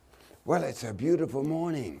Well, it's a beautiful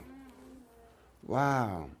morning.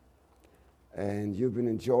 Wow. And you've been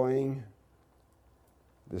enjoying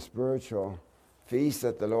the spiritual feast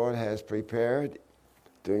that the Lord has prepared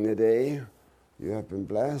during the day. You have been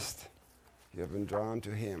blessed. You have been drawn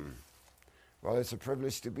to Him. Well, it's a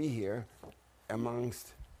privilege to be here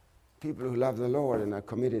amongst people who love the Lord and are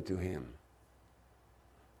committed to Him.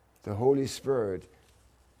 The Holy Spirit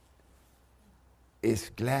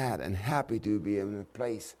is glad and happy to be in a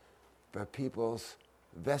place where people's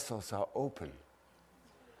vessels are open,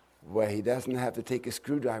 where He doesn't have to take a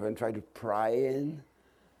screwdriver and try to pry in,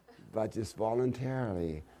 but just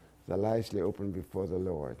voluntarily the lives lay open before the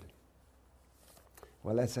Lord.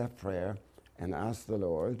 Well, let's have prayer and ask the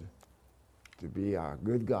Lord to be our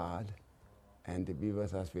good God and to be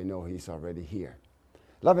with us. We know He's already here.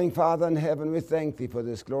 Loving Father in heaven, we thank Thee for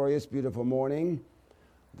this glorious, beautiful morning,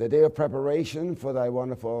 the day of preparation for Thy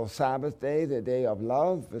wonderful Sabbath day, the day of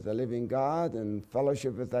love with the living God and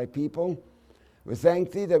fellowship with Thy people. We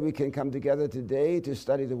thank Thee that we can come together today to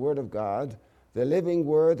study the Word of God, the living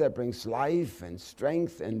Word that brings life and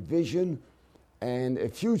strength and vision and a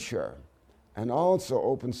future, and also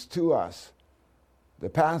opens to us the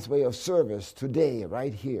pathway of service today,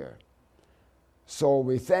 right here. So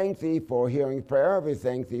we thank Thee for hearing prayer. We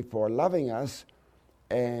thank Thee for loving us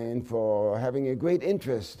and for having a great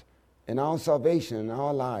interest in our salvation, in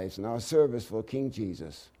our lives, in our service for King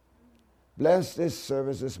Jesus. Bless this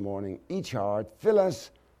service this morning, each heart. Fill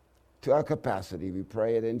us to our capacity. We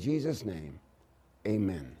pray it in Jesus' name.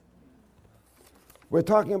 Amen. We're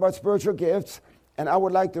talking about spiritual gifts, and I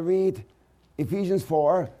would like to read Ephesians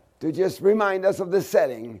 4 to just remind us of the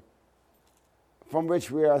setting from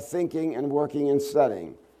which we are thinking and working and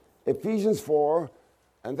studying. Ephesians 4,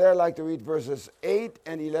 and there I'd like to read verses 8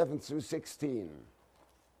 and 11 through 16.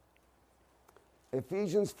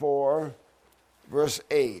 Ephesians 4, verse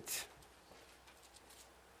 8.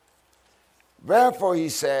 Wherefore he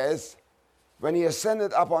says, when He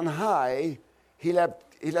ascended up on high, he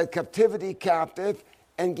led captivity captive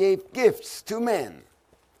and gave gifts to men.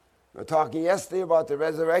 We were talking yesterday about the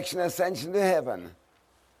resurrection, ascension to heaven.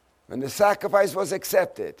 When the sacrifice was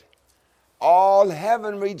accepted, all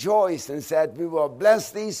heaven rejoiced and said, we will bless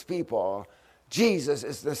these people. Jesus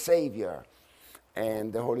is the Savior.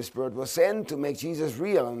 And the Holy Spirit was sent to make Jesus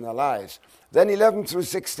real in their lives. Then 11 through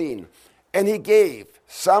 16. And He gave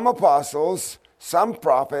some apostles, some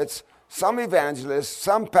prophets, some evangelists,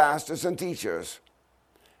 some pastors and teachers.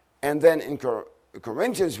 And then in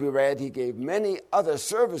Corinthians we read He gave many other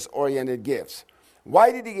service-oriented gifts.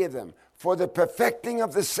 Why did He give them? For the perfecting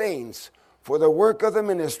of the saints, for the work of the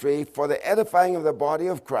ministry, for the edifying of the body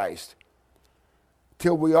of Christ,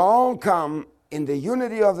 till we all come in the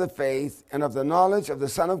unity of the faith and of the knowledge of the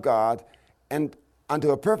Son of God, and unto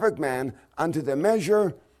a perfect man, unto the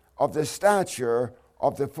measure of the stature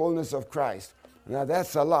of the fullness of Christ. Now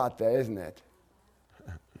that's a lot there, isn't it?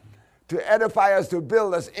 To edify us, to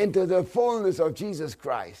build us into the fullness of Jesus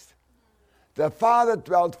Christ. The Father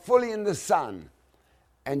dwelt fully in the Son.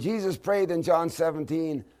 And Jesus prayed in John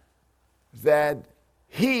 17 that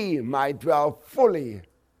He might dwell fully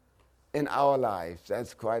in our lives.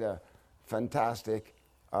 That's quite a fantastic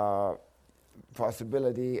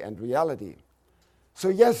possibility and reality. So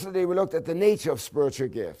yesterday we looked at the nature of spiritual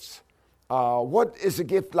gifts. What is a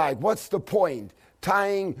gift like? What's the point?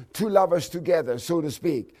 Tying two lovers together, so to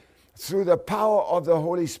speak, through the power of the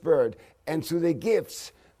Holy Spirit and through the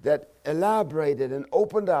gifts that elaborated and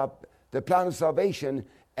opened up the plan of salvation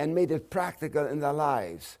and made it practical in their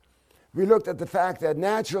lives. We looked at the fact that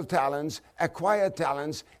natural talents, acquired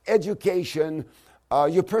talents, education,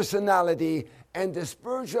 your personality, and the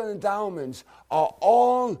spiritual endowments are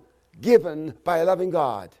all given by a loving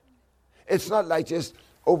God. It's not like just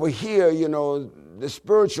over here, the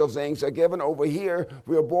spiritual things are given over here.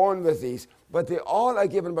 We are born with these. But they all are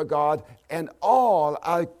given by God, and all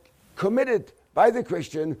are committed by the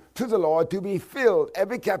Christian to the Lord to be filled,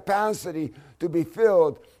 every capacity to be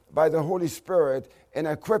filled by the Holy Spirit in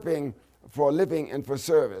equipping for living and for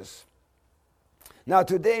service. Now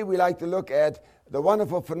today we like to look at the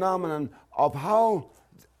wonderful phenomenon of how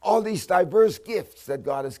all these diverse gifts that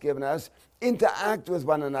God has given us interact with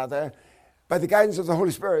one another by the guidance of the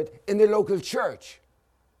Holy Spirit in the local church.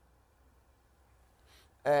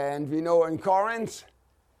 And we know in Corinth,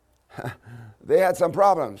 they had some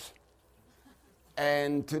problems.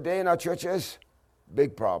 And today in our churches,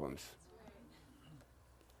 big problems.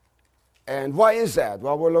 And why is that?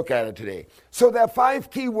 Well, we'll look at it today. So there are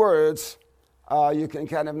 5 key words. You can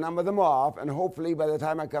kind of number them off, and hopefully by the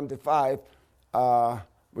time I come to 5,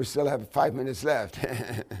 we still have 5 minutes left.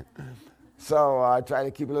 So I try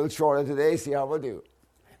to keep a little shorter today, see how we'll do.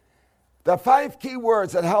 There are 5 key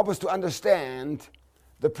words that help us to understand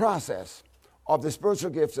the process of the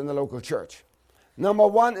spiritual gifts in the local church. Number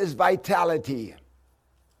 1 is vitality.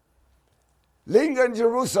 Linger in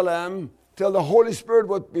Jerusalem till the Holy Spirit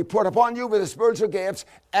would be put upon you with the spiritual gifts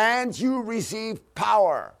and you receive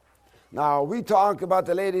power. Now, we talk about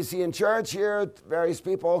the Laodicean church here. Various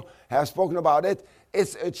people have spoken about it.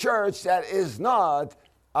 It's a church that is not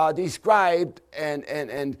described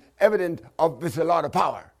and evident with a lot of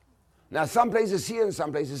power. Now, some places here and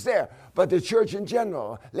some places there. But the church in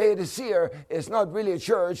general, Laodicea, is not really a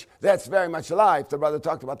church that's very much alive. The brother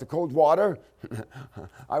talked about the cold water.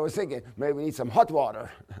 I was thinking, maybe we need some hot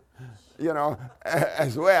water,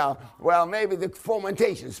 as well. Well, maybe the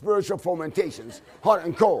fermentations, spiritual fermentations, hot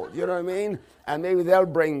and cold, you know what I mean? And maybe they'll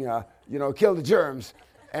bring, kill the germs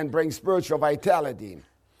and bring spiritual vitality.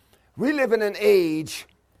 We live in an age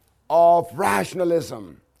of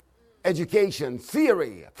rationalism, education,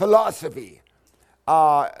 theory, philosophy,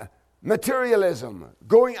 materialism,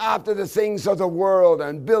 going after the things of the world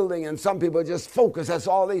and building, and some people just focus, that's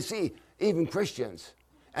all they see, even Christians.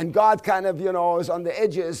 And God kind of, is on the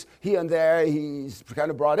edges here and there, he's kind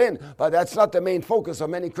of brought in, but that's not the main focus of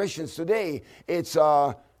many Christians today. It's,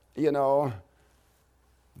 the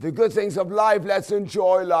good things of life, let's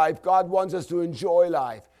enjoy life. God wants us to enjoy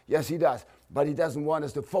life. Yes, he does. But he doesn't want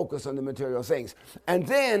us to focus on the material things. And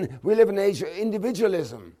then we live in an age of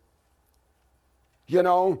individualism.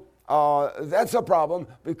 That's a problem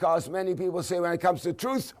because many people say when it comes to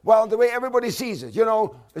truth, well, the way everybody sees it,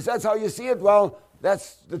 if that's how you see it, well,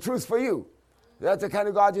 that's the truth for you. That's the kind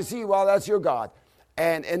of God you see, well, that's your God.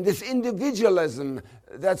 And this individualism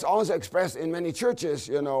that's also expressed in many churches,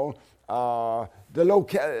 everybody's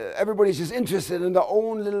just interested in their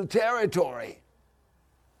own little territory.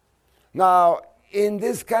 Now, in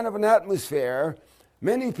this kind of an atmosphere,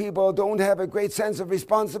 many people don't have a great sense of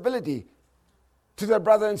responsibility to their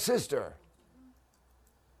brother and sister.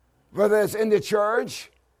 Whether it's in the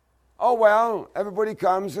church, oh well, everybody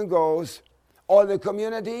comes and goes. Or the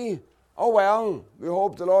community, oh well, we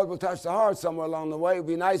hope the Lord will touch the heart somewhere along the way. It would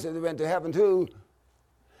be nice if they went to heaven too.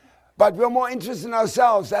 But we're more interested in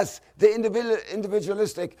ourselves. That's the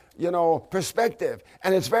individualistic, perspective.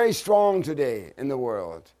 And it's very strong today in the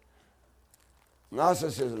world.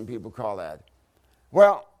 Narcissism, people call that.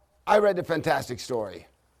 Well, I read a fantastic story.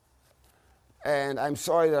 And I'm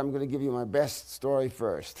sorry that I'm going to give you my best story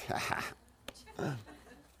first.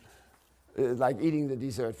 It's like eating the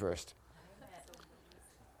dessert first.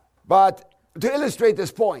 But to illustrate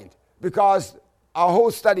this point, because our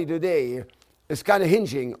whole study today is kind of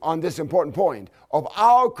hinging on this important point of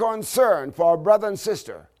our concern for our brother and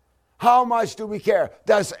sister. How much do we care?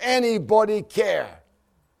 Does anybody care?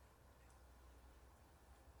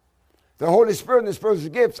 The Holy Spirit and the spiritual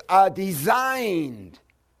gifts are designed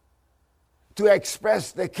to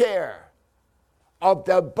express the care of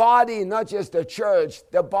the body, not just the church,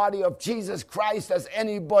 the body of Jesus Christ. Does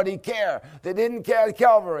anybody care? They didn't care at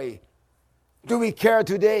Calvary. Do we care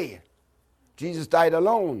today? Jesus died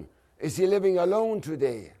alone. Is he living alone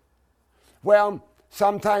today? Well,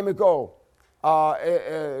 some time ago,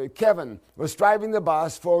 Kevin was driving the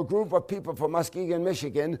bus for a group of people from Muskegon,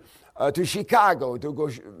 Michigan, to Chicago to go,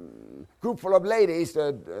 group full of ladies,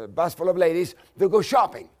 bus full of ladies, to go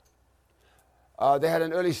shopping. They had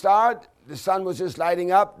an early start. The sun was just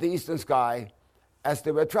lighting up the eastern sky as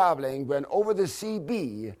they were traveling when over the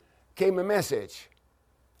CB came a message.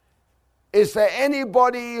 Is there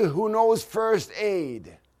anybody who knows first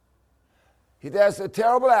aid? There's a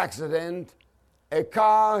terrible accident. A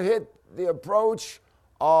car hit the approach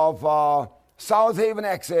of South Haven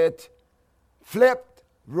exit, flipped,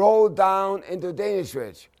 rolled down into Danish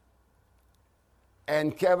Ridge.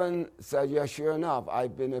 And Kevin said, yeah, sure enough,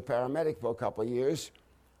 I've been a paramedic for a couple of years.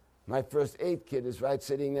 My first aid kit is right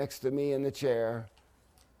sitting next to me in the chair.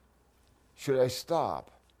 Should I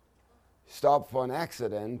stop? Stop for an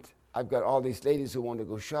accident? I've got all these ladies who want to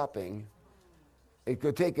go shopping. It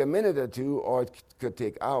could take a minute or two, or it could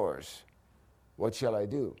take hours. What shall I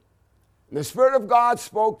do? And the Spirit of God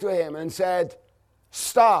spoke to him and said,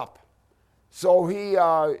 stop. So he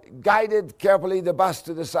guided carefully the bus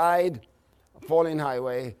to the side, falling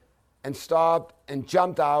highway, and stopped and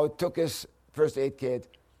jumped out, took his first aid kit,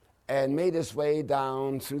 and made his way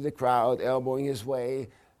down through the crowd, elbowing his way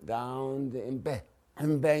down the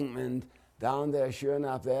embankment. Down there, sure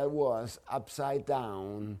enough, there it was, upside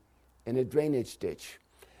down in a drainage ditch.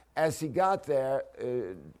 As he got there,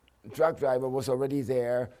 truck driver was already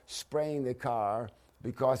there spraying the car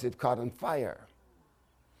because it caught on fire.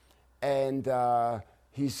 And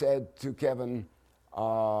he said to Kevin,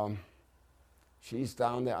 she's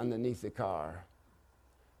down there underneath the car.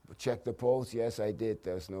 But check the pulse. Yes, I did.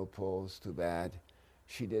 There's no pulse. Too bad.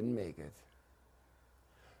 She didn't make it.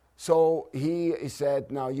 So he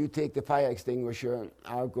said, now you take the fire extinguisher.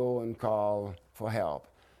 I'll go and call for help.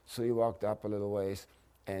 So he walked up a little ways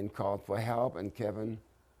and called for help, and Kevin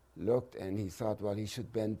looked and he thought, well, he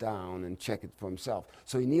should bend down and check it for himself.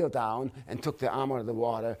 So he kneeled down and took the arm out of the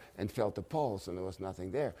water and felt the pulse, and there was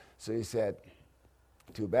nothing there. So he said,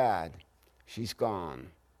 too bad, she's gone.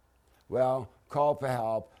 Well, call for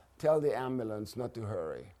help, tell the ambulance not to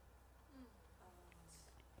hurry.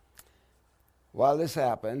 While this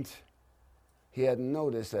happened, he had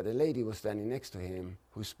noticed that a lady was standing next to him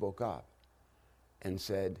who spoke up and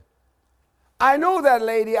said, I know that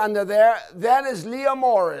lady under there. That is Leah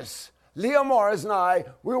Morris. Leah Morris and I,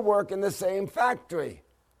 we work in the same factory.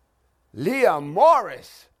 Leah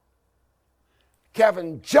Morris.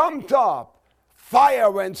 Kevin jumped up.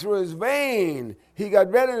 Fire went through his vein. He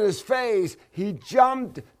got red in his face. He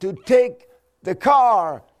jumped to take the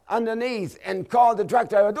car underneath and called the truck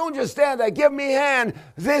driver. Don't just stand there. Give me a hand.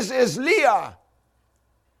 This is Leah.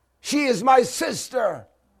 She is my sister.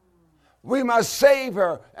 We must save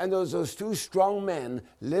her. And those two strong men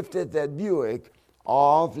lifted that Buick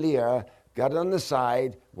of Leah, got it on the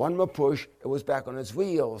side, one more push, it was back on its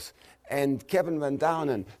wheels. And Kevin went down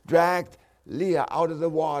and dragged Leah out of the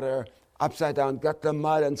water, upside down, got the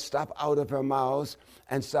mud and stuff out of her mouth,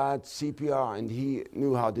 and started CPR, and he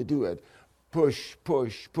knew how to do it. Push,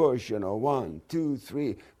 push, push, 1, 2,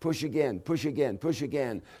 3, push again, push again, push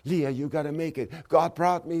again. Leah, you got to make it. God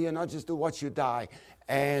brought me here not just to watch you die.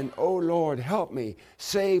 And, oh, Lord, help me.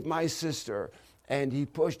 Save my sister. And he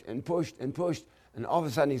pushed and pushed and pushed. And all of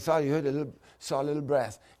a sudden he thought he saw a little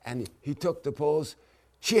breath. And he took the pulse.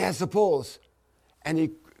 She has the pulse. And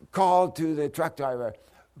he called to the truck driver,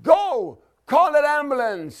 go, call that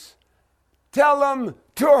ambulance. Tell them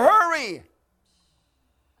to hurry.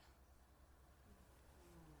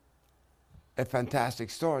 A fantastic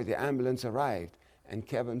story. The ambulance arrived, and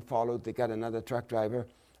Kevin followed. They got another truck driver,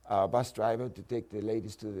 bus driver, to take the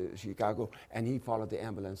ladies to the Chicago, and he followed the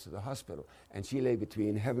ambulance to the hospital. And she lay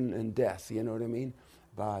between heaven and death, you know what I mean?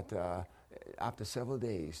 But after several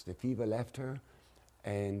days, the fever left her,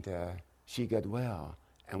 and she got well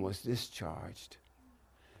and was discharged.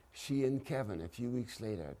 She and Kevin, a few weeks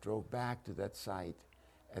later, drove back to that site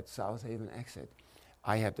at South Haven exit.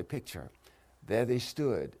 I have the picture. There they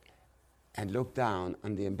stood and looked down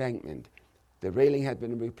on the embankment. The railing had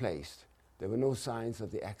been replaced. There were no signs of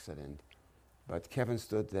the accident. But Kevin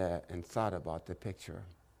stood there and thought about the picture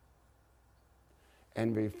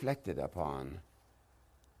and reflected upon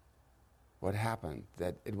what happened,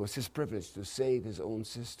 that it was his privilege to save his own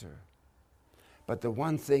sister. But the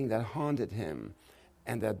one thing that haunted him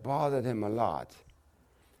and that bothered him a lot,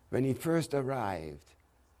 when he first arrived,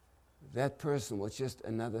 that person was just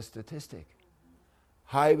another statistic.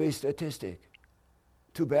 Highway statistic.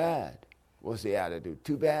 Too bad was the attitude.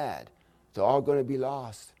 Too bad. They're all going to be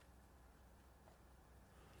lost.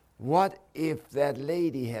 What if that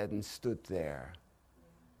lady hadn't stood there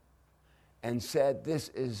and said, this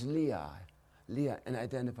is Leah, and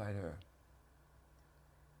identified her?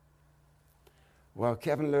 Well,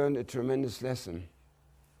 Kevin learned a tremendous lesson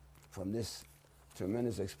from this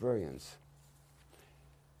tremendous experience.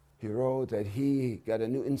 He wrote that he got a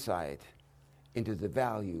new insight into the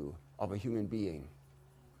value of a human being.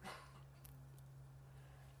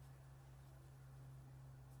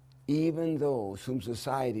 Even those whom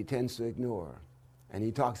society tends to ignore. And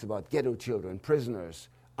he talks about ghetto children, prisoners,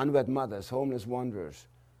 unwed mothers, homeless wanderers.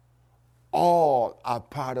 All are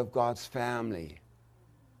part of God's family.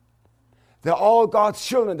 They're all God's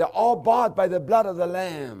children. They're all bought by the blood of the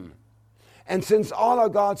Lamb. And since all are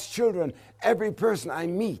God's children, every person I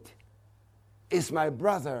meet is my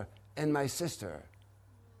brother and my sister,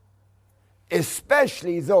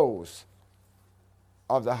 especially those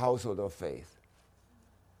of the household of faith.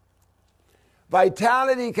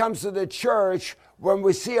 Vitality comes to the church when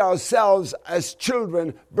we see ourselves as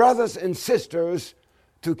children, brothers and sisters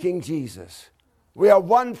to King Jesus. We are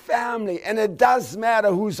one family, and it does matter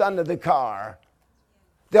who's under the car.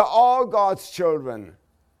 They're all God's children.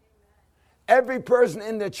 Every person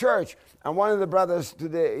in the church, and one of the brothers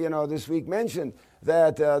today, this week mentioned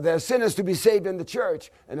that there are sinners to be saved in the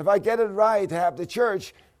church. And if I get it right to have the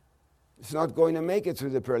church, it's not going to make it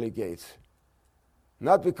through the pearly gates.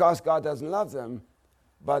 Not because God doesn't love them,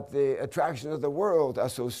 but the attractions of the world are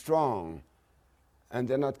so strong, and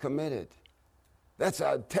they're not committed. That's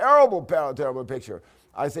a terrible, terrible picture.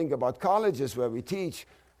 I think about colleges where we teach,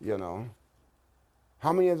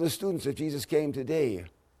 how many of the students, if Jesus came today,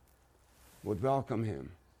 would welcome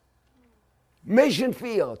him? mission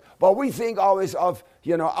field. But we think always of,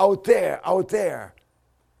 out there.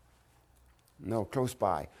 No, close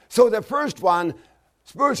by. So the first one,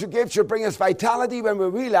 spiritual gifts should bring us vitality when we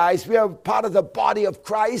realize we are part of the body of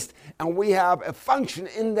Christ and we have a function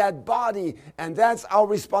in that body, and that's our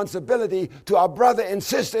responsibility to our brother and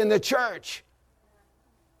sister in the church.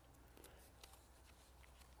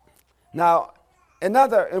 Now,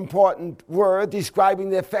 another important word describing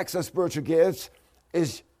the effects of spiritual gifts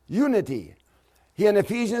is unity. Here in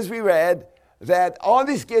Ephesians we read that all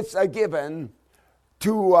these gifts are given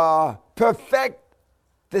to perfect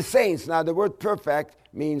the saints. Now the word perfect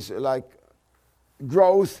means like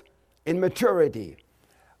growth in maturity.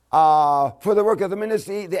 For the work of the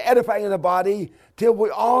ministry, the edifying of the body, till we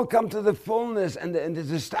all come to the fullness and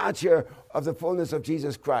the stature of the fullness of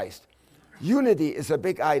Jesus Christ. Unity is a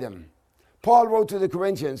big item. Paul wrote to the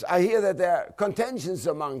Corinthians, I hear that there are contentions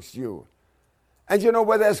amongst you. And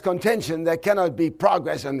where there's contention, there cannot be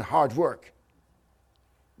progress and hard work.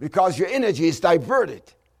 Because your energy is diverted.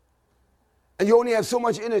 And you only have so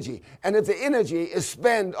much energy. And if the energy is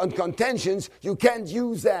spent on contentions, you can't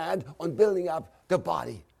use that on building up the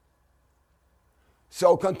body.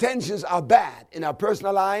 So contentions are bad in our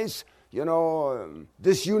personal lives,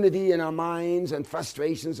 disunity in our minds and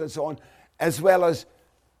frustrations and so on, as well as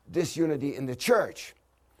disunity in the church.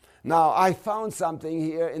 Now, I found something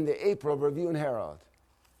here in the April Review and Herald.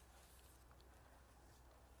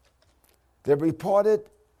 They reported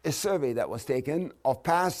a survey that was taken of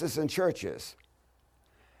pastors and churches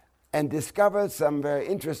and discovered some very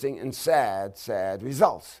interesting and sad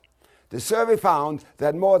results. The survey found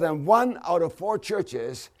that more than 1 out of 4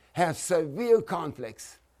 churches have severe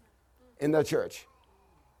conflicts in their church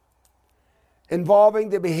involving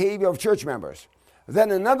the behavior of church members.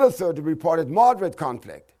 Then another third reported moderate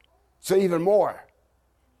conflict, so even more.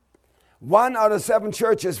 1 out of 7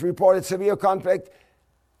 churches reported severe conflict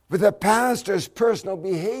with the pastor's personal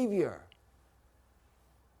behavior.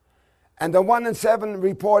 And the 1 in 7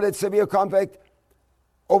 reported severe conflict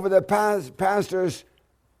over the pastor's,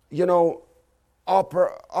 the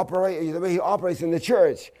way he operates in the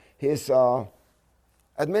church, his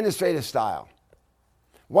administrative style.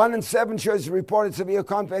 1 in 7 churches reported severe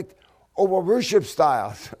conflict over worship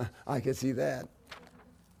styles. I can see that.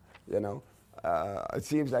 It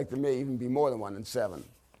seems like there may even be more than 1 in 7.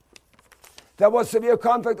 There was severe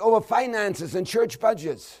conflict over finances and church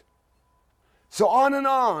budgets. So on and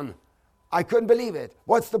on. I couldn't believe it.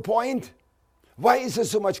 What's the point? Why is there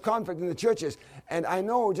so much conflict in the churches? And I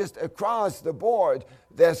know just across the board,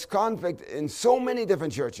 there's conflict in so many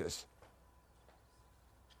different churches.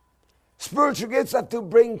 Spiritual gifts have to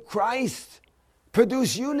bring Christ,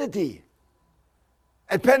 produce unity.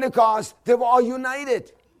 At Pentecost, they were all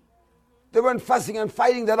united. They weren't fussing and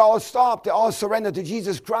fighting. That all stopped. They all surrendered to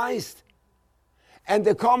Jesus Christ. And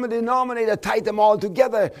the common denominator tied them all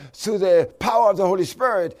together through the power of the Holy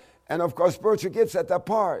Spirit. And of course, spiritual gifts at that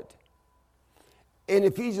part. In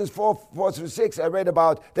Ephesians 4:4-6, I read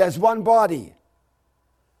about there's one body,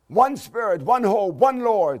 one Spirit, one hope, one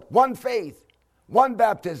Lord, one faith, one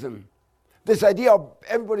baptism. This idea of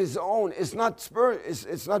everybody's own is not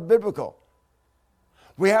it's not biblical.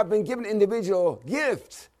 We have been given individual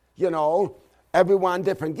gifts, everyone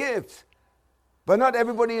different gifts, but not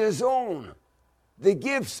everybody his own. The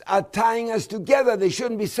gifts are tying us together. They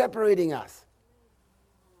shouldn't be separating us.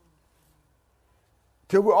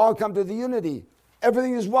 Till we all come to the unity.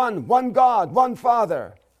 Everything is one God, one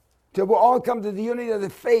Father. Till we all come to the unity of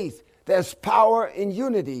the faith. There's power in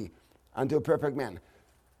unity unto a perfect man.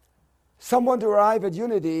 Some want to arrive at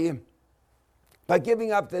unity by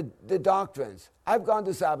giving up the doctrines. I've gone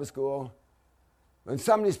to Sabbath school when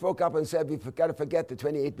somebody spoke up and said, we've got to forget the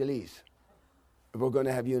 28 beliefs if we're going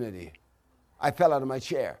to have unity. I fell out of my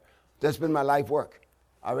chair. That's been my life work.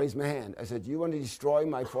 I raised my hand. I said, you want to destroy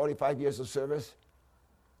my 45 years of service?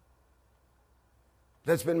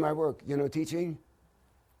 That's been my work, teaching.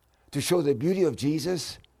 To show the beauty of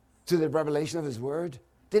Jesus through the revelation of his word.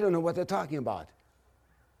 They don't know what they're talking about.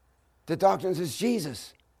 The doctrine is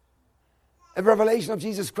Jesus. A revelation of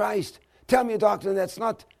Jesus Christ. Tell me a doctrine that's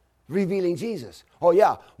not revealing Jesus. Oh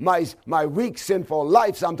yeah, my weak, sinful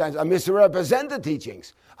life sometimes I misrepresent the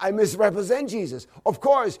teachings. I misrepresent Jesus. Of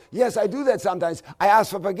course, yes, I do that sometimes. I ask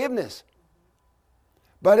for forgiveness.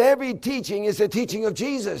 But every teaching is a teaching of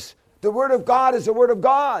Jesus. The Word of God is the Word of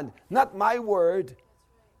God, not my word.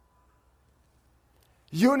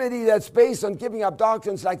 Unity that's based on giving up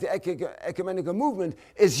doctrines like the ecumenical movement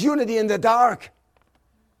is unity in the dark.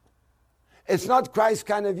 It's not Christ's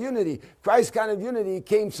kind of unity. Christ's kind of unity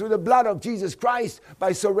came through the blood of Jesus Christ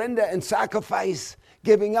by surrender and sacrifice.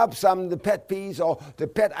 Giving up some of the pet peeves or the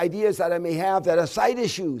pet ideas that I may have that are side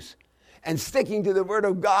issues, and sticking to the Word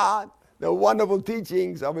of God, the wonderful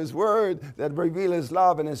teachings of His Word that reveal His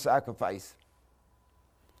love and His sacrifice.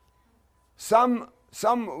 Some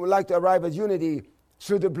would like to arrive at unity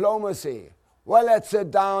through diplomacy. Well, let's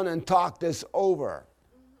sit down and talk this over.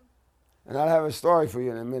 And I'll have a story for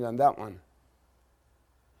you in a minute on that one.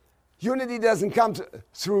 Unity doesn't come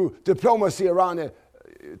through diplomacy around a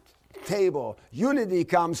table. Unity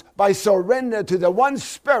comes by surrender to the one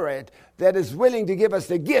Spirit that is willing to give us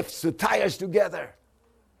the gifts to tie us together.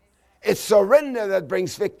 It's surrender that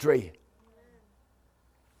brings victory.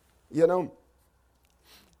 You know?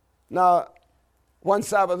 Now, one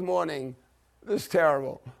Sabbath morning, this is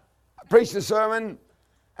terrible. I preached a sermon,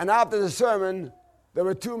 and after the sermon, there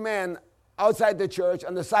were two men outside the church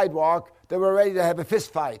on the sidewalk that were ready to have a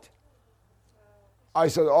fist fight. I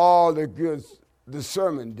said, all the good the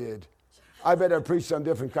sermon did. I better preach some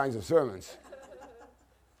different kinds of sermons.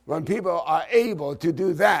 When people are able to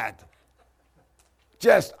do that,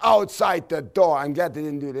 just outside the door, I'm glad they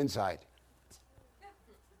didn't do it inside.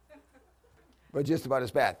 But just about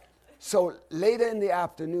as bad. So later in the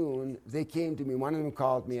afternoon, they came to me. One of them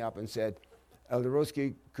called me up and said, Elder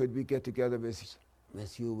Roeske, could we get together with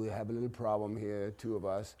you? We have a little problem here, two of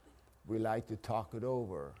us. We like to talk it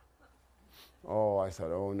over. Oh, I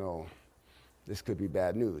thought, oh no, this could be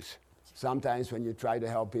bad news. Sometimes when you try to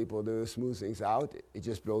help people to smooth things out, it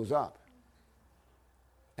just blows up.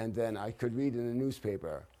 And then I could read in the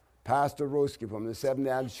newspaper, Pastor Roeske from the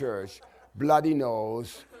Seventh-day Church, bloody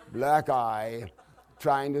nose, black eye,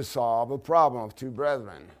 trying to solve a problem of two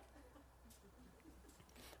brethren.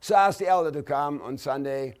 So I asked the elder to come on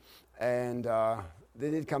Sunday, and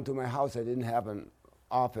they did come to my house. I didn't have an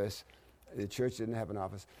office. The church didn't have an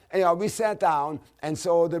office. Anyhow, we sat down, and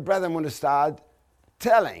so the brethren want to start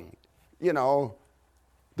telling,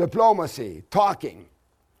 diplomacy, talking.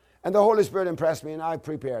 And the Holy Spirit impressed me, and I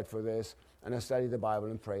prepared for this, and I studied the Bible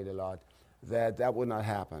and prayed a lot, that would not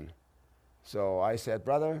happen. So I said,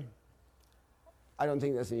 brother, I don't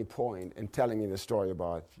think there's any point in telling me the story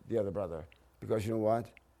about the other brother, because you know what?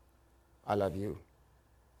 I love you,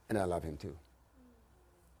 and I love him too.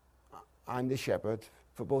 I'm the shepherd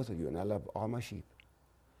for both of you, and I love all my sheep.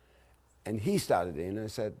 And he started in, and I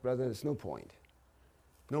said, brother, there's no point.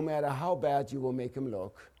 No matter how bad you will make him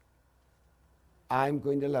look, I'm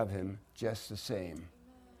going to love him just the same.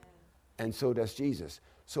 And so does Jesus.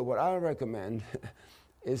 So what I recommend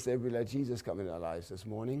is that we let Jesus come into our lives this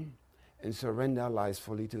morning and surrender our lives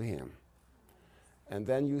fully to him. And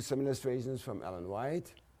then use some illustrations from Ellen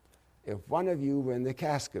White. If one of you were in the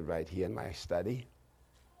casket right here in my study,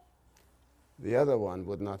 the other one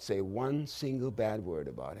would not say one single bad word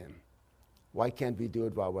about him. Why can't we do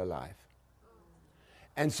it while we're alive?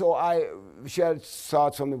 And so I shared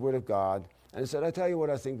thoughts from the Word of God, and I said, I tell you what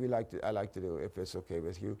I think I like to do, if it's okay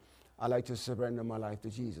with you. I like to surrender my life to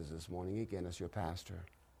Jesus this morning, again, as your pastor.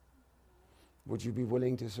 Would you be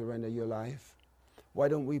willing to surrender your life? Why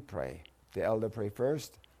don't we pray? The elder pray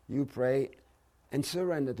first, you pray, and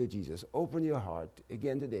surrender to Jesus. Open your heart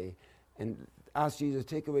again today, and ask Jesus,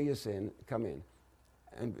 take away your sin, come in.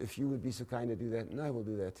 And if you would be so kind to do that, and I will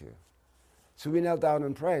do that too. So we knelt down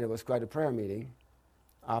and prayed. It was quite a prayer meeting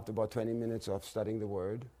after about 20 minutes of studying the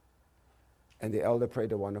Word. And the elder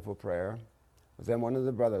prayed a wonderful prayer. Then one of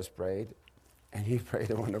the brothers prayed, and he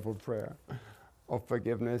prayed a wonderful prayer of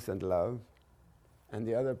forgiveness and love. And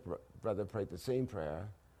the other brother prayed the same prayer,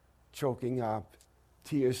 choking up,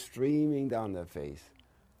 tears streaming down their face.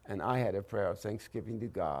 And I had a prayer of thanksgiving to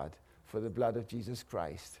God for the blood of Jesus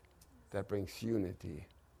Christ that brings unity.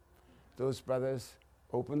 Those brothers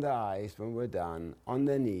opened their eyes when we're done, on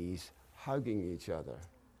their knees, hugging each other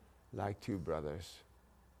like two brothers.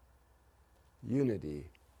 Unity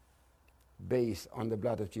based on the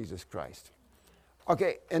blood of Jesus Christ.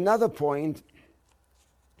 Okay, another point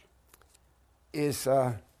is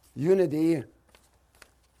unity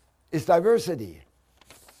is diversity,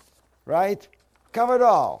 right? Cover it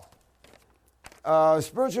all.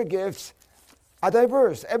 Spiritual gifts are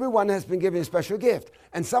diverse. Everyone has been given a special gift.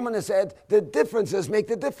 And someone has said the differences make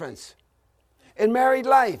the difference. In married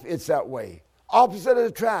life, it's that way. Opposite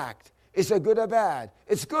attract. Is it good or bad?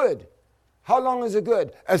 It's good. How long is it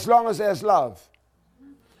good? As long as there's love.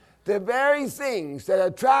 The very things that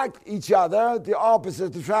attract each other, the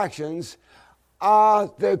opposite attractions,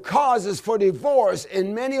 are the causes for divorce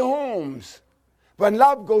in many homes when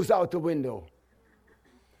love goes out the window.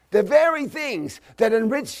 The very things that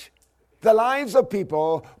enrich the lives of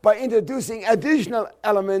people by introducing additional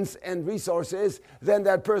elements and resources than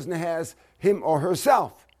that person has him or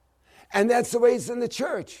herself. And that's the way it's in the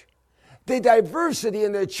church. The diversity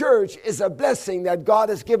in the church is a blessing that God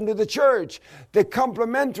has given to the church. The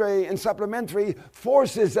complementary and supplementary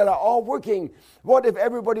forces that are all working. What if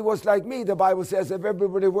everybody was like me? The Bible says if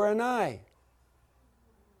everybody were an eye.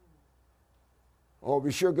 Oh,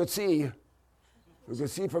 we sure could see. We could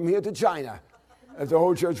see from here to China if the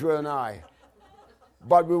whole church were an eye.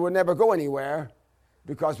 But we would never go anywhere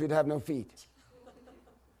because we'd have no feet.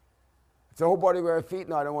 If the whole body were feet,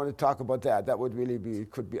 no, I don't want to talk about that. That would really be,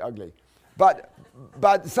 could be ugly. But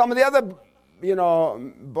some of the other,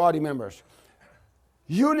 body members.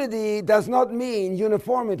 Unity does not mean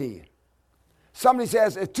uniformity. Somebody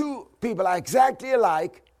says if two people are exactly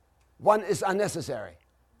alike, one is unnecessary.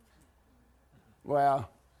 Well,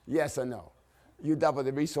 yes and no. You double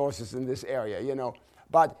the resources in this area,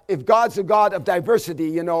 But if God's a God of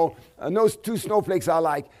diversity, those two snowflakes are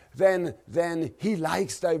alike, then he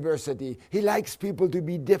likes diversity. He likes people to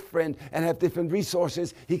be different and have different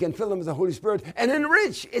resources. He can fill them with the Holy Spirit and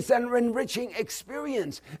enrich. It's an enriching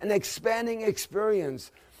experience, an expanding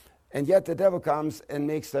experience. And yet the devil comes and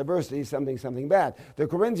makes diversity something bad. The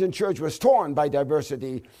Corinthian church was torn by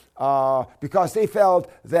diversity because they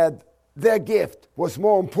felt that their gift was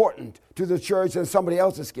more important to the church than somebody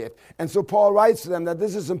else's gift. And so Paul writes to them that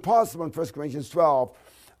this is impossible in 1 Corinthians 12.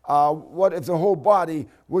 What if the whole body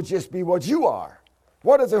would just be what you are?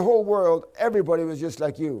 What if the whole world, everybody was just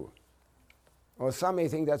like you? Well, some may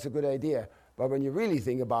think that's a good idea, but when you really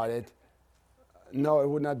think about it, no, it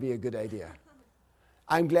would not be a good idea.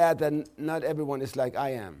 I'm glad that not everyone is like I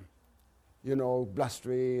am,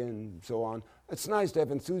 blustery and so on. It's nice to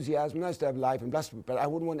have enthusiasm, nice to have life and bluster, but I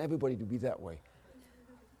wouldn't want everybody to be that way.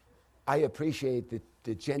 I appreciate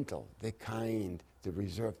the gentle, the kind, the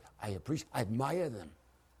reserved. I admire them.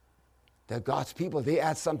 They're God's people. They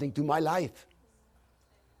add something to my life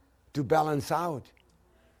to balance out.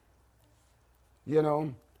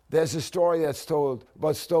 There's a story that's told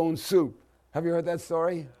about stone soup. Have you heard that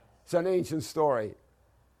story? It's an ancient story.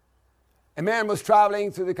 A man was traveling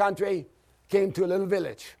through the country, came to a little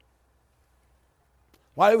village.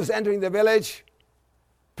 While he was entering the village,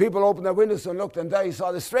 people opened their windows and looked, and there he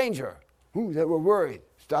saw the stranger. They were worried.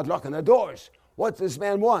 Start locking their doors. What does this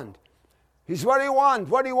man want? He said, what do you want?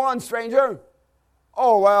 What do you want, stranger?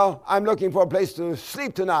 Oh, well, I'm looking for a place to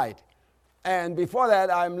sleep tonight. And before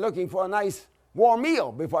that, I'm looking for a nice warm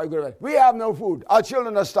meal before I go to bed. We have no food. Our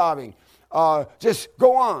children are starving. Just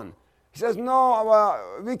go on. He says,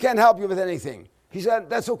 no, we can't help you with anything. He said,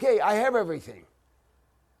 that's okay. I have everything.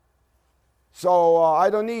 So I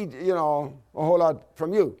don't need, a whole lot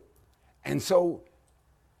from you. And so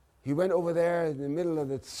he went over there in the middle of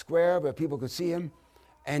the square where people could see him,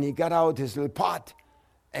 and he got out his little pot,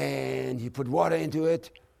 and he put water into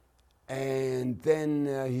it, and then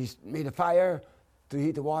he made a fire to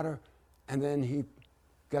heat the water, and then he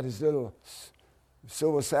got his little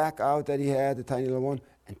silver sack out that he had, the tiny little one,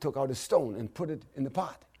 and took out a stone and put it in the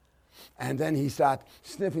pot. And then he started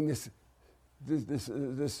sniffing this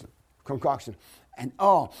concoction. And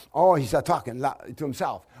he started talking to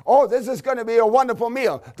himself. Oh, this is going to be a wonderful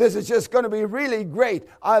meal. This is just going to be really great.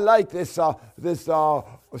 I like this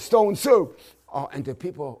stone soup. And the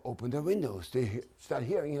people opened their windows. They start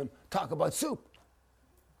hearing him talk about soup.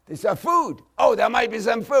 They said, food. Oh, there might be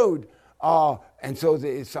some food. And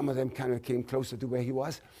so some of them kind of came closer to where he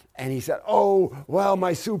was. And he said, oh, well,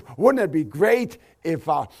 my soup, wouldn't it be great if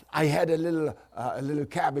I had a little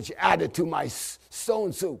cabbage added to my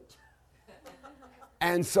stone soup?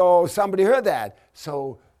 And so somebody heard that.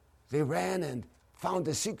 So they ran and found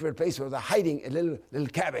the secret place where they're hiding a little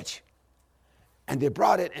cabbage. And they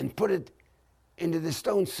brought it and put it into the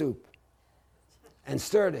stone soup and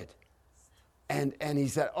stirred it. And he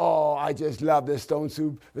said, oh, I just love this stone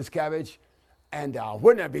soup, this cabbage. And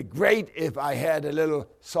wouldn't it be great if I had a little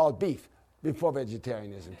salt beef before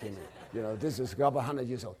vegetarianism came in? This is a couple 100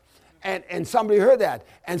 years old. And somebody heard that.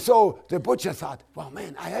 And so the butcher thought, well,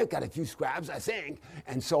 man, I have got a few scraps, I think.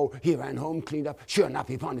 And so he ran home, cleaned up. Sure enough,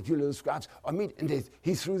 he found a few little scraps of meat, and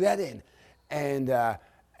he threw that in. And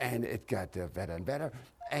it got better and better.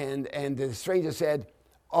 And the stranger said,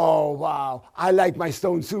 oh, wow, I like my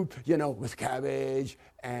stone soup, with cabbage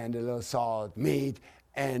and a little salt, meat.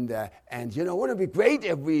 And wouldn't it be great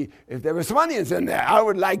if there were some onions in there? I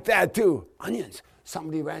would like that too. Onions.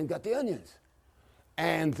 Somebody ran and got the onions.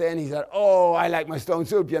 And then he said, oh, I like my stone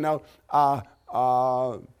soup,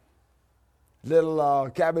 little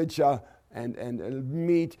cabbage and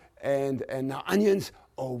meat and now onions.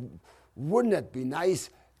 Oh, wouldn't it be nice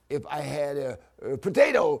if I had a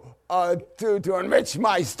potato to enrich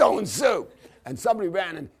my stone soup? And somebody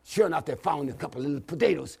ran, and sure enough, they found a couple little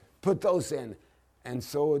potatoes, put those in. And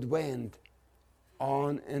so it went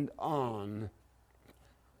on and on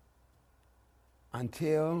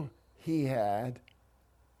until he had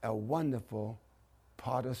a wonderful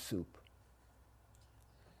pot of soup.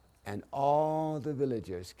 And all the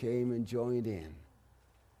villagers came and joined in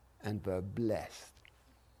and were blessed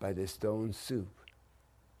by the stone soup.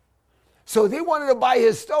 So they wanted to buy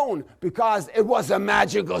his stone because it was a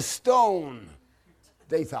magical stone,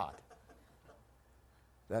 they thought.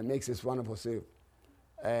 That makes this wonderful soup.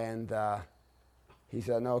 And he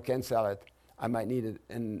said, no, can't sell it. I might need it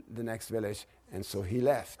in the next village. And so he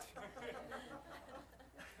left.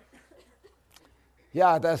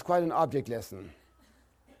 Yeah, that's quite an object lesson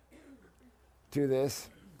to this.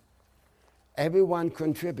 Everyone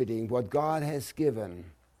contributing what God has given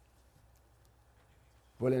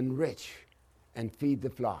will enrich and feed the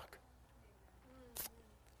flock.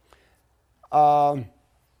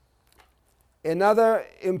 Another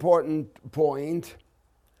important point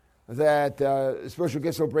that spiritual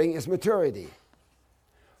gifts will bring is maturity.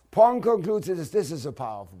 Paul concludes this is a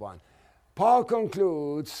powerful one. Paul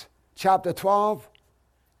concludes chapter 12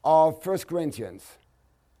 of 1 Corinthians,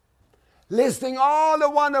 listing all the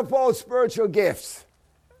wonderful spiritual gifts.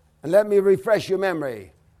 And let me refresh your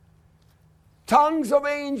memory. Tongues of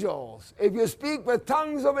angels. If you speak with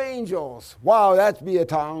tongues of angels, wow, that'd be a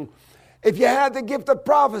tongue. If you had the gift of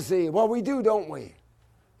prophecy, well, we do, don't we?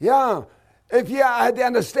 Yeah. If you had the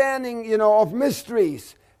understanding, of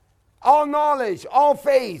mysteries, all knowledge, all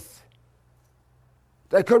faith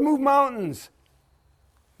that could move mountains,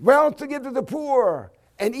 wealth to give to the poor,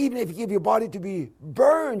 and even if you give your body to be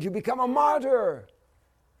burned, you become a martyr.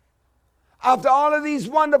 After all of these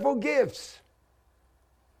wonderful gifts,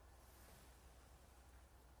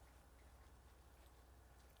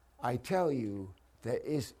 I tell you, there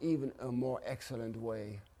is even a more excellent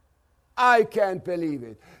way. I can't believe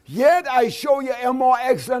it. Yet I show you a more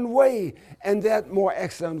excellent way, and that more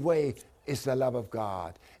excellent way is the love of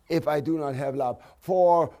God. If I do not have love,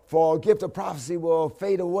 for gift of prophecy will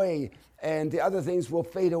fade away, and the other things will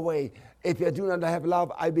fade away. If I do not have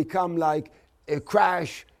love, I become like a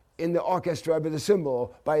crash in the orchestra with a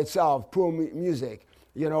cymbal by itself, poor music,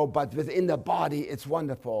 but within the body it's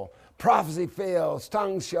wonderful. Prophecy fails,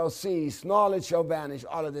 tongues shall cease, knowledge shall vanish,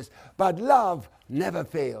 all of this. But love never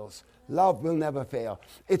fails. Love will never fail.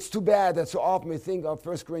 It's too bad that so often we think of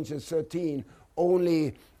 1 Corinthians 13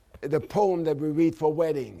 only the poem that we read for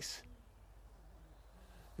weddings.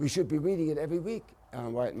 We should be reading it every week,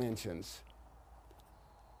 Ellen White mentions.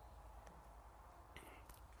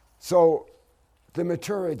 So, the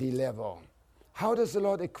maturity level. How does the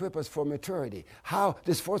Lord equip us for maturity?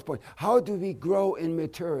 This fourth point, how do we grow in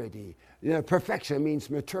maturity? Perfection means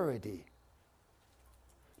maturity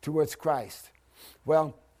towards Christ.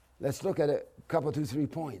 Well, let's look at a couple, 2, 3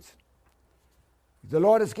 points. The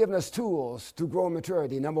Lord has given us tools to grow in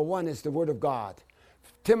maturity. Number one is the Word of God.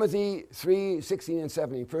 Timothy 3, 16 and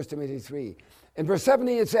 17, 1 Timothy 3. In verse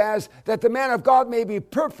 17 it says that the man of God may be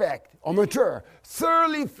perfect or mature,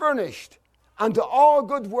 thoroughly furnished unto all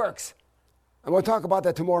good works. And we'll talk about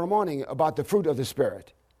that tomorrow morning, about the fruit of the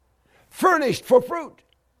Spirit. Furnished for fruit.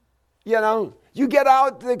 You get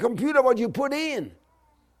out the computer what you put in.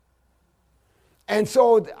 And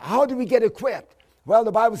so how do we get equipped? Well,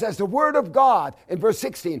 the Bible says the Word of God, in verse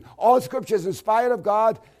 16, all Scripture is inspired of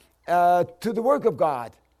God to the work of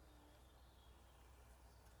God.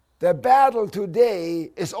 The battle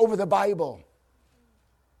today is over the Bible.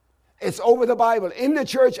 It's over the Bible. In the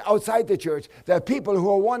church, outside the church, there are people who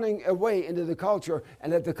are wandering away into the culture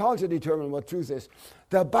and let the culture determine what truth is.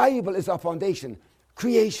 The Bible is our foundation.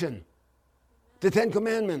 Creation. The 10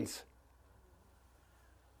 Commandments.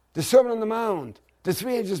 The Sermon on the Mount. The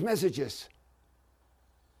 3 angels' messages.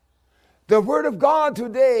 The Word of God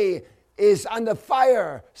today is under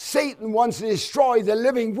fire. Satan wants to destroy the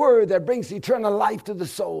living Word that brings eternal life to the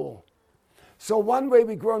soul. So one way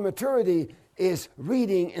we grow in maturity is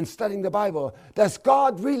reading and studying the Bible. Does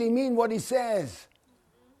God really mean what He says?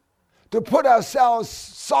 To put ourselves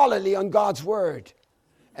solidly on God's Word.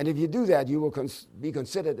 And if you do that, you will be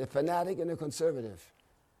considered a fanatic and a conservative.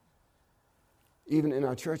 Even in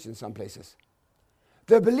our church in some places.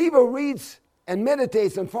 The believer reads and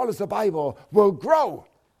meditates and follows the Bible will grow.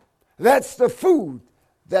 That's the food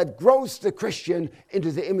that grows the Christian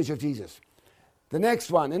into the image of Jesus. The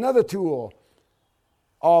next one, another tool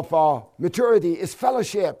of maturity is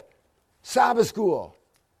fellowship, Sabbath school.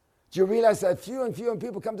 Do you realize that fewer and fewer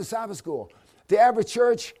people come to Sabbath school? The average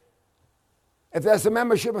church, if there's a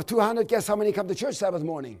membership of 200, guess how many come to church Sabbath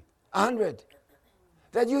morning? 100.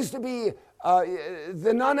 That used to be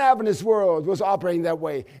The non-Adventist world was operating that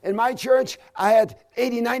way. In my church, I had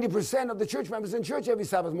 80-90% of the church members in church every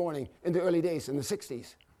Sabbath morning in the early days, in the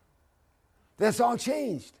 60s. That's all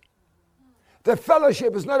changed. The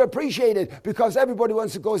fellowship is not appreciated because everybody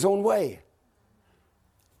wants to go his own way.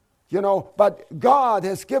 But God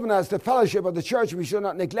has given us the fellowship of the church. We should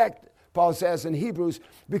not neglect, Paul says in Hebrews,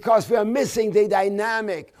 because we are missing the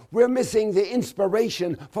dynamic. We're missing the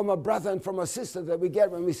inspiration from a brother and from a sister that we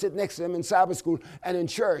get when we sit next to them in Sabbath school and in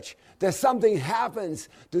church. There's something happens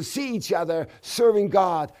to see each other serving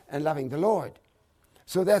God and loving the Lord.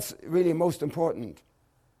 So that's really most important.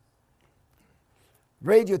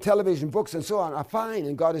 Radio, television, books, and so on are fine,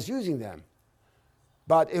 and God is using them.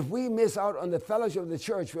 But if we miss out on the fellowship of the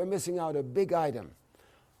church, we're missing out a big item.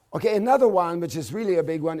 Okay, another one, which is really a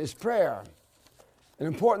big one, is prayer. An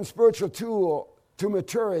important spiritual tool to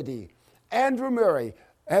maturity. Andrew Murray,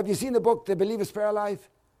 have you seen the book, The Believer's Prayer Life?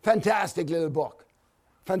 Fantastic little book.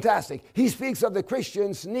 Fantastic. He speaks of the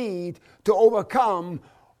Christian's need to overcome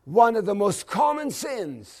one of the most common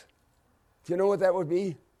sins. Do you know what that would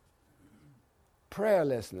be?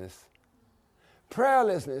 Prayerlessness.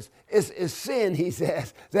 Prayerlessness is a sin, he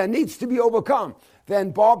says, that needs to be overcome.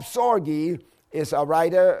 Then Bob Sorge is a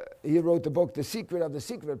writer. He wrote the book, The Secret of the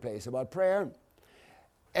Secret Place, about prayer.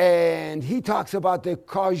 And he talks about the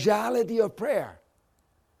causality of prayer.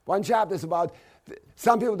 One chapter is about,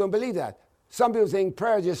 some people don't believe that. Some people think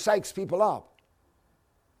prayer just psychs people up.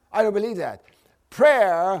 I don't believe that.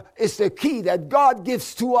 Prayer is the key that God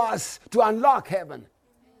gives to us to unlock heaven.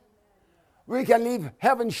 We can leave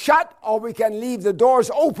heaven shut or we can leave the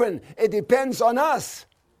doors open. It depends on us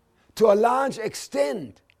to a large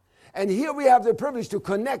extent. And here we have the privilege to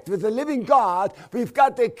connect with the living God. We've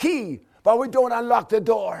got the key, but we don't unlock the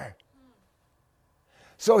door.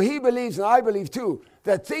 So he believes, and I believe too,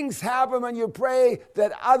 that things happen when you pray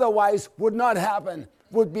that otherwise would not happen,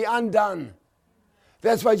 would be undone.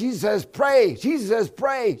 That's why Jesus says, pray. Jesus says,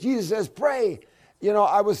 pray. Jesus says, pray.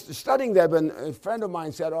 I was studying that when a friend of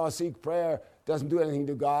mine said, seek prayer doesn't do anything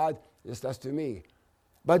to God. This does to me.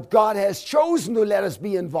 But God has chosen to let us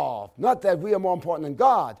be involved. Not that we are more important than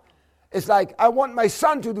God. It's like, I want my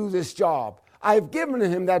son to do this job. I've given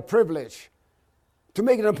him that privilege to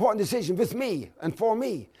make an important decision with me and for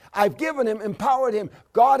me. I've given him, empowered him.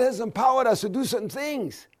 God has empowered us to do certain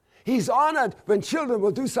things. He's honored when children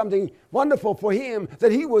will do something wonderful for him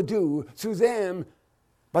that he will do through them,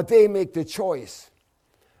 but they make the choice.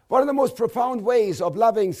 One of the most profound ways of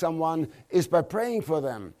loving someone is by praying for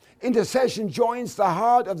them. Intercession joins the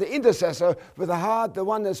heart of the intercessor with the heart, the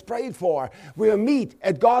one that's prayed for. We meet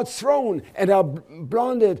at God's throne and are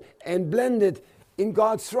bonded and blended in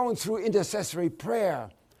God's throne through intercessory prayer.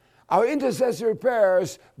 Our intercessory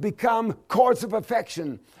prayers become cords of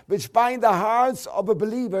affection, which bind the hearts of a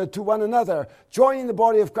believer to one another, joining the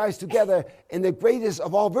body of Christ together in the greatest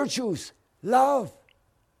of all virtues, love.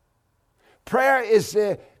 Prayer is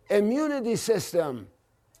the immunity system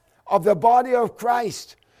of the body of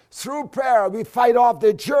Christ. Through prayer, we fight off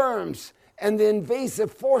the germs and the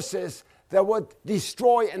invasive forces that would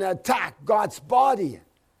destroy and attack God's body.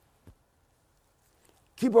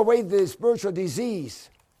 Keep away the spiritual disease.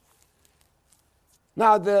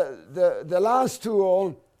 Now, the last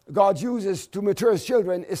tool God uses to mature his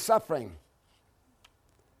children is suffering.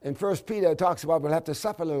 In 1 Peter, it talks about we'll have to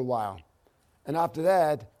suffer a little while. And after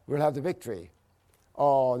that, we'll have the victory.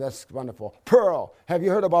 Oh, that's wonderful. Pearl. Have you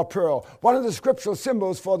heard about pearl? One of the scriptural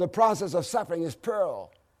symbols for the process of suffering is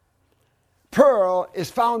pearl. Pearl is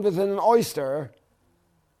found within an oyster,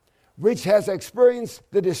 which has experienced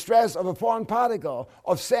the distress of a foreign particle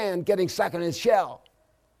of sand getting stuck in its shell.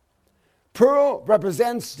 Pearl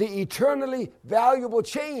represents the eternally valuable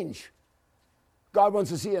change God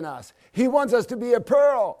wants to see in us. He wants us to be a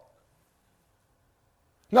pearl.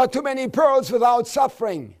 Not too many pearls without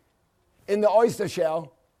suffering in the oyster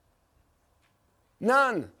shell.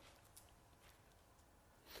 None.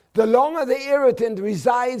 The longer the irritant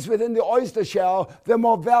resides within the oyster shell, the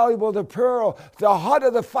more valuable the pearl. The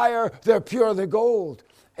hotter the fire, the purer the gold.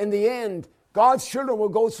 In the end, God's children will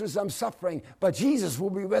go through some suffering, but Jesus will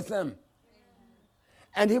be with them.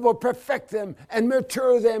 And he will perfect them and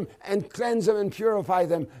mature them and cleanse them and purify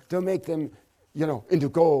them to make them, into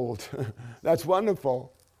gold. That's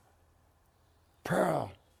wonderful.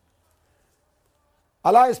 Pearl.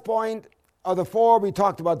 Our last point of the four, we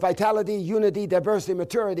talked about vitality, unity, diversity,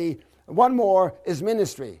 maturity. One more is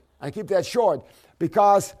ministry. I keep that short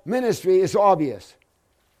because ministry is obvious.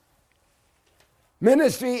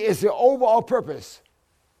 Ministry is the overall purpose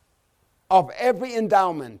of every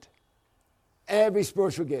endowment, every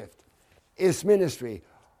spiritual gift is ministry.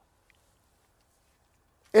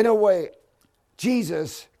 In a way,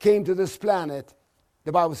 Jesus came to this planet,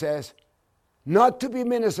 the Bible says, not to be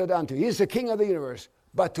ministered unto. He is the King of the universe,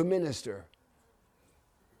 but to minister.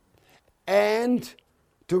 And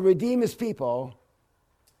to redeem his people,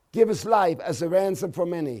 give his life as a ransom for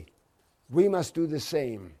many. We must do the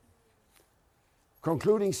same.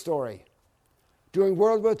 Concluding story. During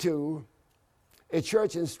World War II, a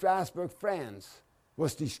church in Strasbourg, France,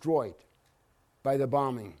 was destroyed by the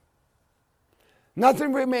bombing.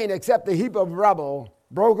 Nothing remained except a heap of rubble,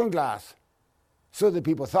 broken glass, so the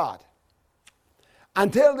people thought.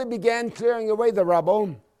 Until they began clearing away the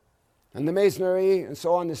rubble and the masonry and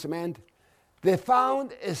so on, the cement, they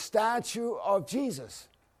found a statue of Jesus,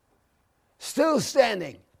 still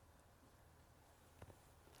standing.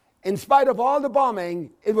 In spite of all the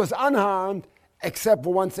bombing, it was unharmed except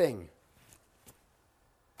for one thing.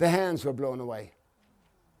 The hands were blown away.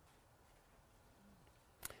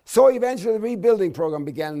 So eventually the rebuilding program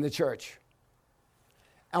began in the church.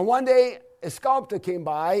 And one day a sculptor came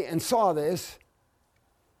by and saw this,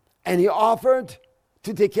 and he offered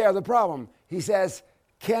to take care of the problem. He says,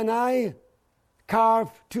 "Can I carve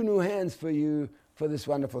 2 new hands for you for this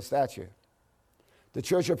wonderful statue?" The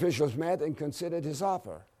church officials met and considered his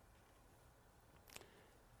offer.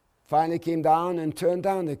 Finally came down and turned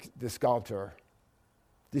down the sculptor.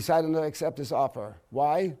 Decided not to accept his offer.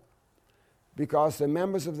 Why? Because the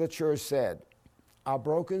members of the church said, our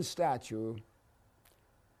broken statue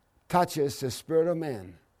touches the spirit of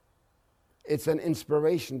man. It's an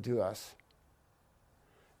inspiration to us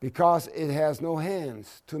because it has no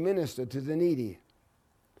hands to minister to the needy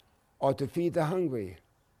or to feed the hungry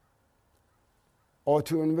or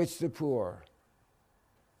to enrich the poor.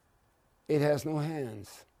 It has no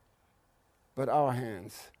hands but our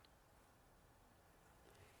hands.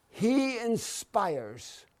 He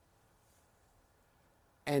inspires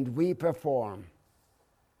and we perform.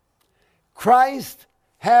 Christ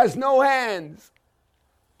has no hands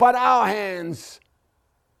but our hands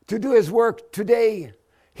to do his work today.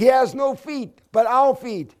 He has no feet but our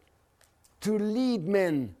feet to lead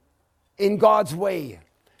men in God's way.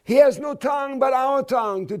 He has no tongue but our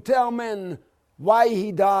tongue to tell men why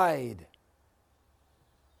he died.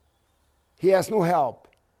 He has no help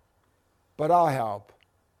but our help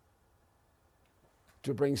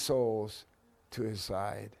to bring souls to his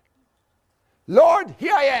side. Lord,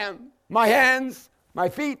 here I am, my hands, my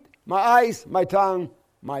feet, my eyes, my tongue,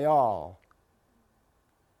 my all.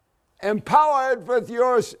 Empowered with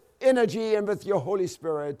your energy and with your Holy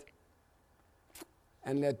Spirit,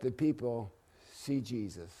 and let the people see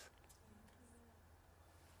Jesus.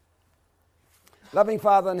 Loving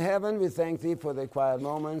Father in heaven, we thank thee for the quiet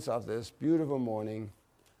moments of this beautiful morning.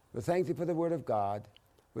 We thank thee for the word of God.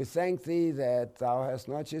 We thank thee that thou hast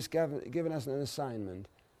not just given us an assignment,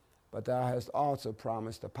 but thou hast also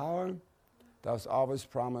promised the power. Thou hast always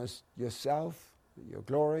promised yourself, your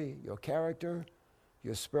glory, your character,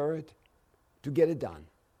 your spirit, to get it done.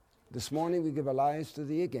 This morning we give our lives to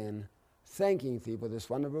thee again, thanking thee for this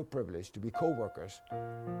wonderful privilege to be co-workers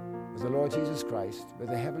with the Lord Jesus Christ, with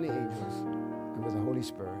the heavenly angels, and with the Holy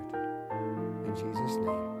Spirit. In Jesus'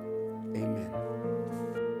 name, amen.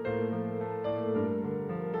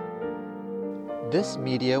 This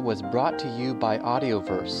media was brought to you by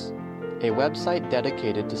Audioverse, a website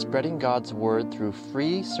dedicated to spreading God's Word through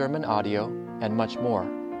free sermon audio and much more.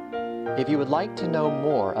 If you would like to know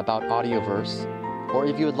more about Audioverse, or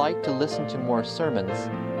if you would like to listen to more sermons,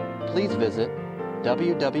 please visit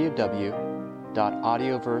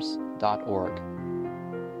www.audioverse.org.